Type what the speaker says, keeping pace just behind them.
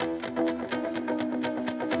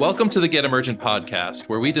Welcome to the Get Emergent podcast,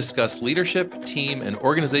 where we discuss leadership, team, and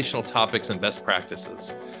organizational topics and best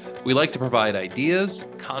practices. We like to provide ideas,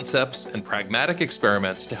 concepts, and pragmatic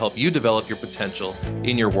experiments to help you develop your potential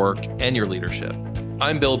in your work and your leadership.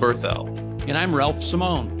 I'm Bill Berthel. And I'm Ralph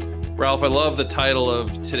Simone. Ralph, I love the title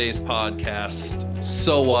of today's podcast,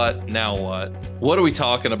 So What, Now What? What are we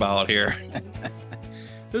talking about here?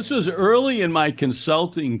 This was early in my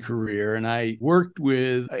consulting career, and I worked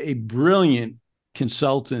with a brilliant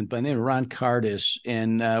consultant by the name of Ron Cardis,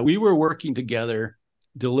 and we were working together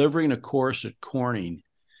delivering a course at Corning.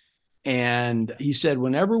 And he said,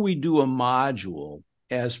 whenever we do a module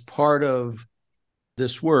as part of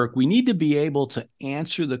this work, we need to be able to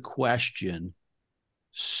answer the question,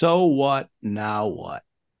 so what, now what?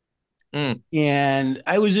 And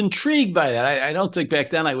I was intrigued by that. I don't think back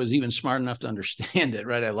then I was even smart enough to understand it,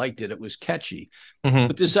 right? I liked it. It was catchy.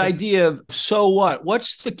 But this idea of, so what?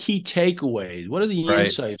 What's the key takeaways? What are the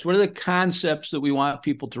insights? What are the concepts that we want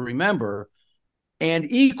people to remember? And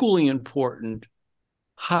equally important,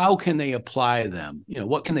 how can they apply them? You know,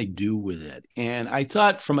 what can they do with it? And I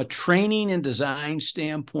thought from a training and design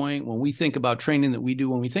standpoint, when we think about training that we do,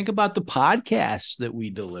 when we think about the podcasts that we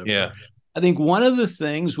deliver, I think one of the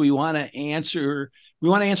things we want to answer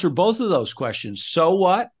both of those questions. So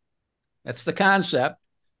what? That's the concept.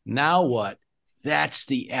 Now what? That's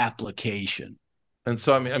the application. And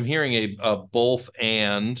so I'm hearing a both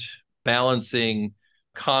and balancing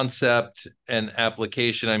concept and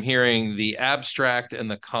application. I'm hearing the abstract and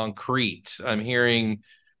the concrete. I'm hearing,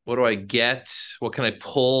 what do I get? What can I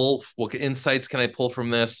pull? What insights can I pull from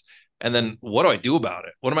this? And then what do I do about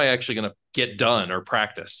it? What am I actually going to get done or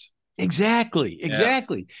practice? Exactly.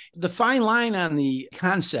 The fine line on the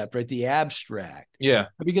concept, right? The abstract. Yeah.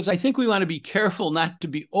 Because I think we want to be careful not to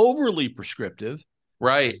be overly prescriptive.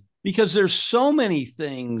 Right. Because there's so many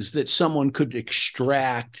things that someone could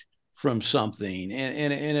extract from something.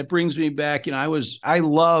 And it brings me back, you know, I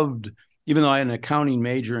loved, even though I had an accounting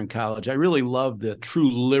major in college, I really loved the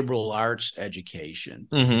true liberal arts education.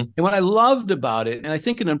 And what I loved about it, and I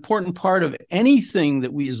think an important part of anything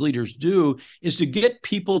that we as leaders do, is to get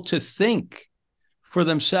people to think for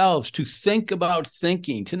themselves, to think about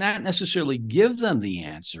thinking, to not necessarily give them the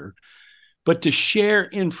answer, but to share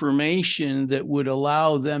information that would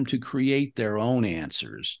allow them to create their own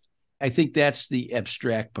answers. I think that's the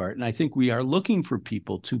abstract part. And I think we are looking for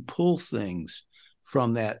people to pull things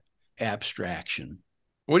from that abstraction.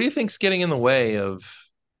 What do you think's getting in the way of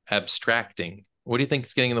abstracting? What do you think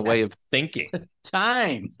is getting in the way of thinking?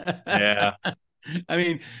 Time. Yeah. I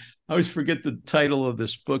mean, I always forget the title of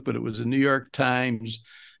this book, but it was a New York Times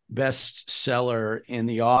bestseller, and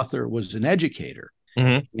the author was an educator.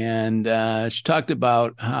 And she talked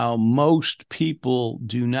about how most people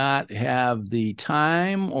do not have the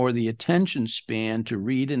time or the attention span to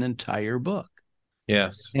read an entire book.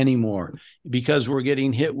 Yes. Anymore, because we're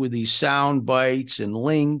getting hit with these sound bites and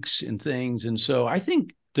links and things. And so I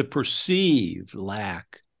think the perceived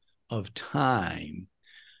lack of time,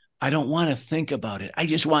 I don't want to think about it. I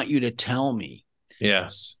just want you to tell me.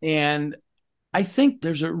 Yes. And I think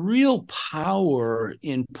there's a real power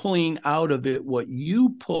in pulling out of it what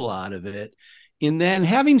you pull out of it, and then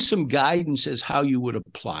having some guidance as how you would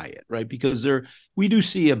apply it, right? Because we do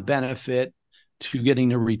see a benefit to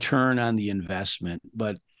getting a return on the investment.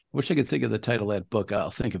 But I wish I could think of the title of that book. I'll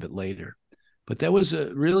think of it later. But that was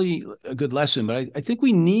really a good lesson. But I think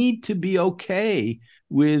we need to be okay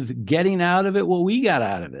with getting out of it what we got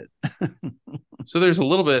out of it. So there's a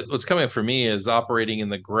little bit, what's coming up for me is operating in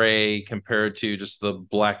the gray compared to just the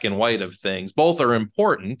black and white of things. Both are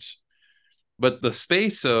important, but the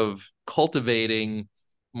space of cultivating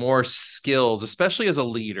more skills, especially as a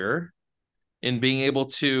leader, in being able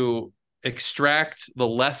to extract the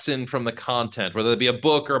lesson from the content, whether it be a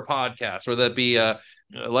book or a podcast, whether that be a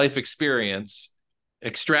life experience,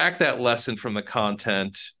 extract that lesson from the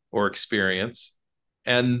content or experience,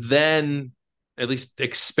 and then at least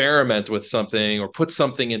experiment with something or put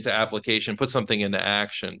something into application, put something into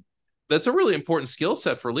action. That's a really important skill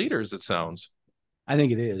set for leaders, it sounds. I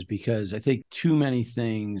think it is, because I think too many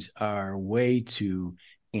things are way too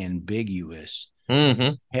ambiguous,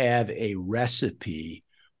 have a recipe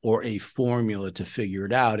or a formula to figure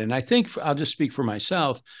it out. And I think, I'll just speak for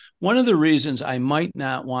myself, one of the reasons I might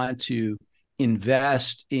not want to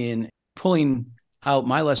invest in pulling out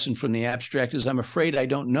my lesson from the abstract is I'm afraid I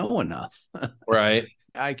don't know enough. Right.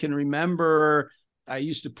 I can remember I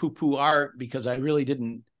used to poo-poo art because I really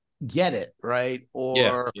didn't get it, right?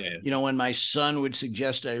 Or, you know, when my son would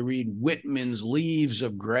suggest I read Whitman's Leaves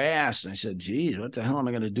of Grass, I said, geez, what the hell am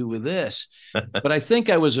I going to do with this? But I think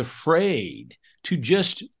I was afraid to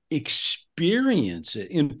just experience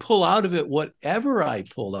it and pull out of it whatever I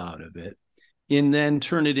pull out of it, and then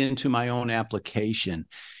turn it into my own application.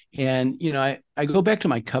 And, I go back to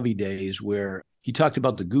my Covey days where he talked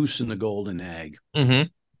about the goose and the golden egg. Mm-hmm.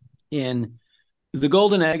 And the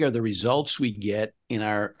golden egg are the results we get in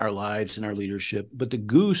our lives and our leadership, but the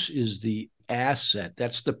goose is the asset.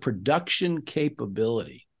 That's the production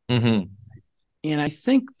capability. Mm-hmm. And I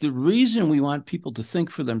think the reason we want people to think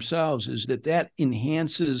for themselves is that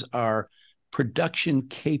enhances our production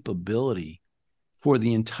capability for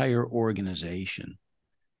the entire organization.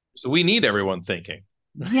 So we need everyone thinking.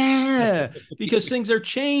 Yeah, because things are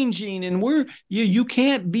changing and you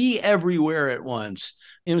can't be everywhere at once.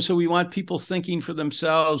 And so we want people thinking for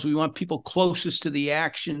themselves. We want people closest to the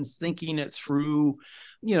action, thinking it through.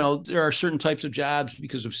 There are certain types of jobs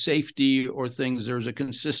because of safety or things. There's a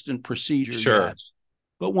consistent procedure. Sure. Yes.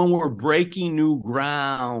 But when we're breaking new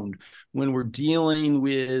ground, when we're dealing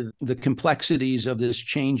with the complexities of this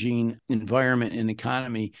changing environment and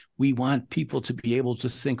economy, we want people to be able to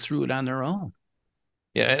think through it on their own.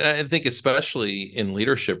 Yeah, and I think especially in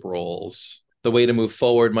leadership roles, the way to move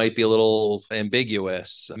forward might be a little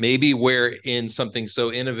ambiguous. Maybe where in something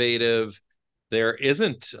so innovative, there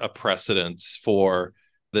isn't a precedence for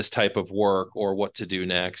this type of work or what to do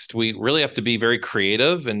next. We really have to be very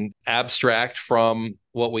creative and abstract from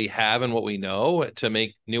what we have and what we know to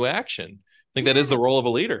make new action. I think that is the role of a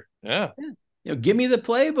leader. Yeah. Give me the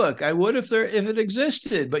playbook. I would if it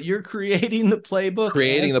existed, but you're creating the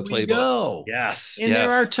playbook. Go. Yes. And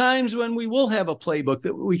there are times when we will have a playbook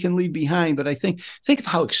that we can leave behind. But I think of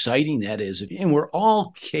how exciting that is. And we're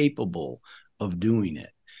all capable of doing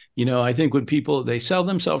it. I think when people, they sell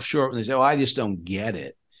themselves short when they say, I just don't get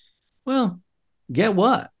it. Well, get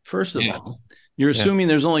what? First of all, you're assuming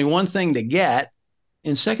there's only one thing to get.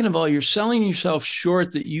 And second of all, you're selling yourself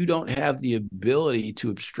short that you don't have the ability to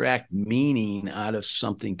abstract meaning out of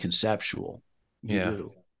something conceptual.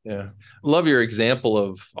 You do. Love your example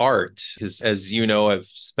of art, because as you know, I've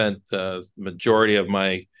spent the majority of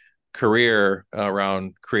my career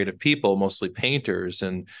around creative people, mostly painters,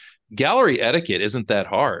 and gallery etiquette isn't that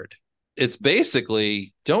hard. It's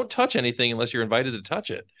basically don't touch anything unless you're invited to touch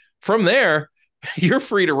it. From there, you're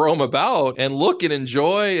free to roam about and look and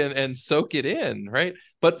enjoy and soak it in, right?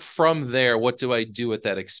 But from there, what do I do with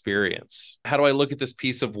that experience? How do I look at this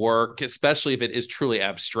piece of work, especially if it is truly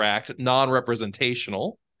abstract,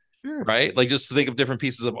 non-representational, right? Like just think of different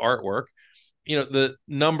pieces of artwork. The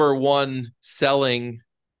number one selling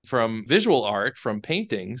from visual art, from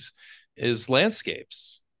paintings, is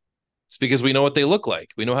landscapes. It's because we know what they look like.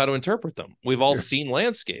 We know how to interpret them. We've all seen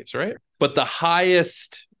landscapes, right? But the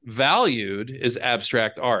highest valued is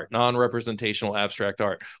abstract art, non-representational abstract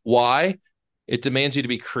art. Why? It demands you to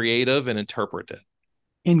be creative and interpret it.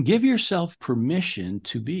 And give yourself permission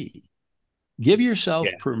to be. Give yourself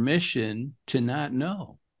permission to not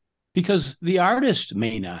know, because the artist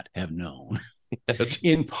may not have known.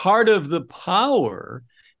 And part of the power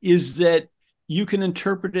is that you can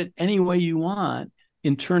interpret it any way you want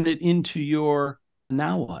and turn it into your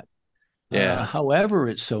now what? However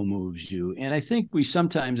it so moves you. And I think we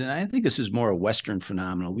sometimes, and I think this is more a Western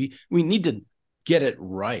phenomenon, we need to get it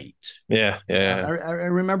right. I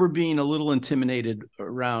remember being a little intimidated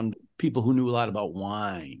around people who knew a lot about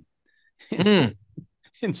wine. And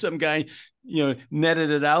some guy, netted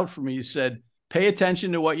it out for me. He said, pay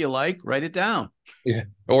attention to what you like, write it down. Yeah.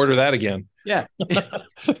 Order that again. Yeah.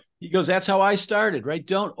 He goes, that's how I started, right?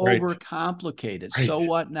 Don't overcomplicate it. Right. So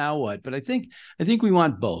what, now what? But I think we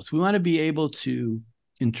want both. We want to be able to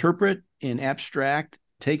interpret and abstract,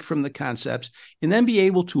 take from the concepts, and then be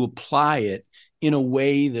able to apply it in a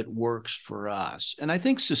way that works for us. And I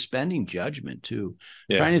think suspending judgment too,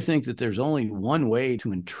 trying to think that there's only one way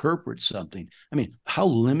to interpret something. I mean, how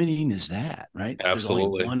limiting is that, right?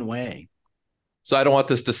 Absolutely. There's only one way. So I don't want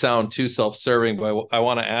this to sound too self-serving, but I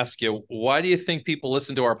want to ask you, why do you think people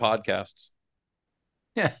listen to our podcasts?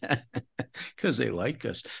 Because they like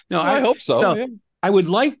us. No, I hope so. No, I would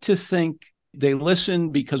like to think they listen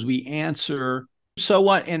because we answer so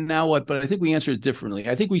what and now what, but I think we answer it differently.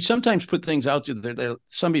 I think we sometimes put things out there.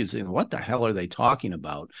 Somebody's saying, what the hell are they talking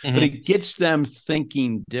about? Mm-hmm. But it gets them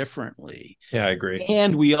thinking differently. Yeah, I agree.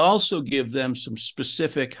 And we also give them some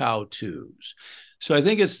specific how-tos. So I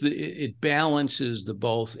think it balances the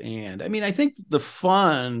both. And I mean, I think the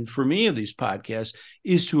fun for me of these podcasts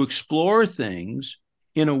is to explore things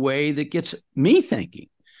in a way that gets me thinking.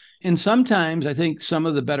 And sometimes I think some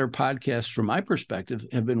of the better podcasts from my perspective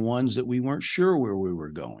have been ones that we weren't sure where we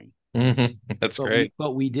were going. Mm-hmm. That's great.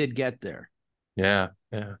 But we did get there. Yeah.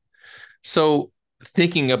 So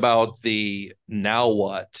thinking about the now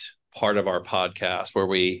what part of our podcast where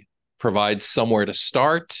we provide somewhere to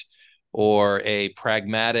start or a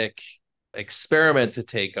pragmatic experiment to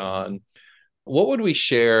take on. What would we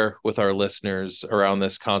share with our listeners around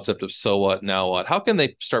this concept of so what, now what? How can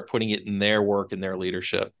they start putting it in their work and their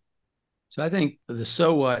leadership? So I think the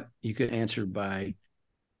so what you could answer by,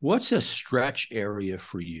 what's a stretch area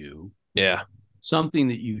for you? Yeah. Something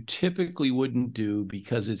that you typically wouldn't do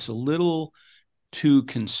because it's a little too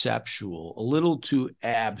conceptual, a little too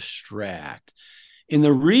abstract. And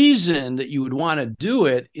the reason that you would want to do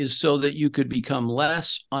it is so that you could become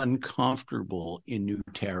less uncomfortable in new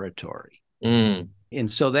territory. Mm. And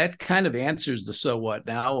so that kind of answers the so what,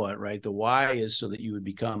 now what, right? The why is so that you would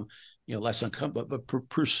become, less uncomfortable, but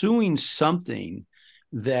pursuing something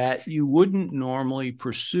that you wouldn't normally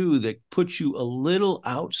pursue that puts you a little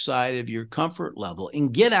outside of your comfort level,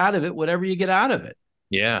 and get out of it whatever you get out of it.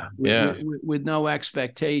 Yeah. With no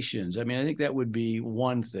expectations. I mean, I think that would be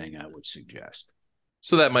one thing I would suggest.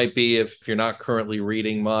 So that might be, if you're not currently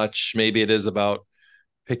reading much, maybe it is about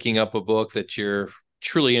picking up a book that you're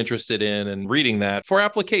truly interested in and reading that for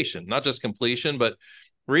application, not just completion, but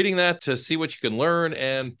reading that to see what you can learn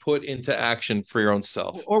and put into action for your own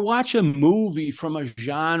self. Or watch a movie from a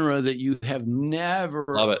genre that you have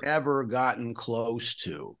never, ever gotten close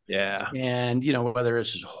to. Yeah. And, whether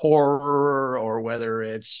it's horror or whether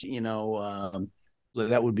it's,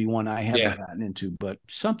 that would be one I haven't gotten into, but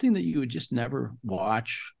something that you would just never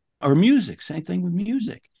watch. Or music, same thing with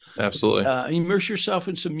music. Absolutely. Immerse yourself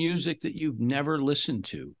in some music that you've never listened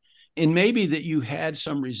to, and maybe that you had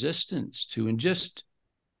some resistance to, and just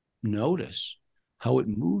notice how it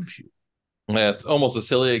moves you. Yeah, it's almost a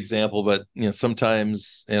silly example, but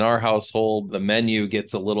sometimes in our household, the menu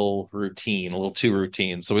gets a little too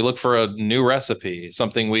routine. So we look for a new recipe,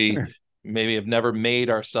 something we maybe have never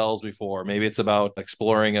made ourselves before. Maybe it's about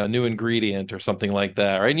exploring a new ingredient or something like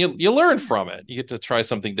that, right? And you learn from it. You get to try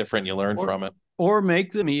something different. You learn from it. Or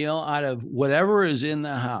make the meal out of whatever is in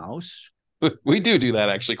the house. We do that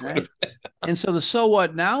actually quite a bit. And so the so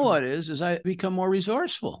what, now what is I become more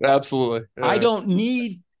resourceful. Absolutely. I don't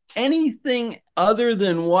need anything other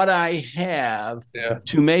than what I have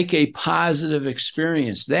to make a positive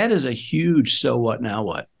experience. That is a huge so what, now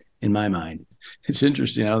what in my mind. It's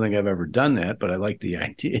interesting. I don't think I've ever done that, but I like the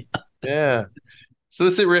idea. Yeah. So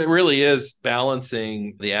this really is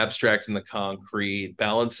balancing the abstract and the concrete,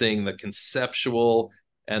 balancing the conceptual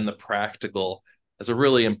and the practical as a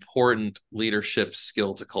really important leadership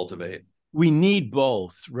skill to cultivate. We need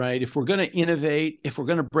both, right? If we're going to innovate, if we're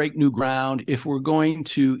going to break new ground, if we're going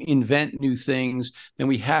to invent new things, then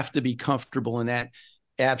we have to be comfortable in that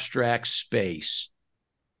abstract space.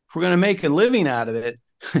 If we're going to make a living out of it,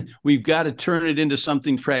 we've got to turn it into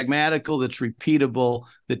something pragmatical that's repeatable,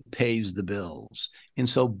 that pays the bills. And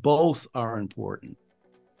so both are important.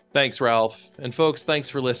 Thanks, Ralph. And folks, thanks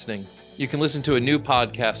for listening. You can listen to a new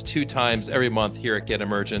podcast 2 times every month here at Get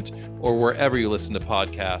Emergent or wherever you listen to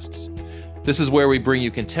podcasts. This is where we bring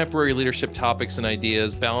you contemporary leadership topics and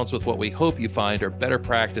ideas balanced with what we hope you find are better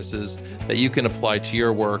practices that you can apply to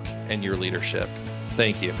your work and your leadership.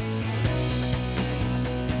 Thank you.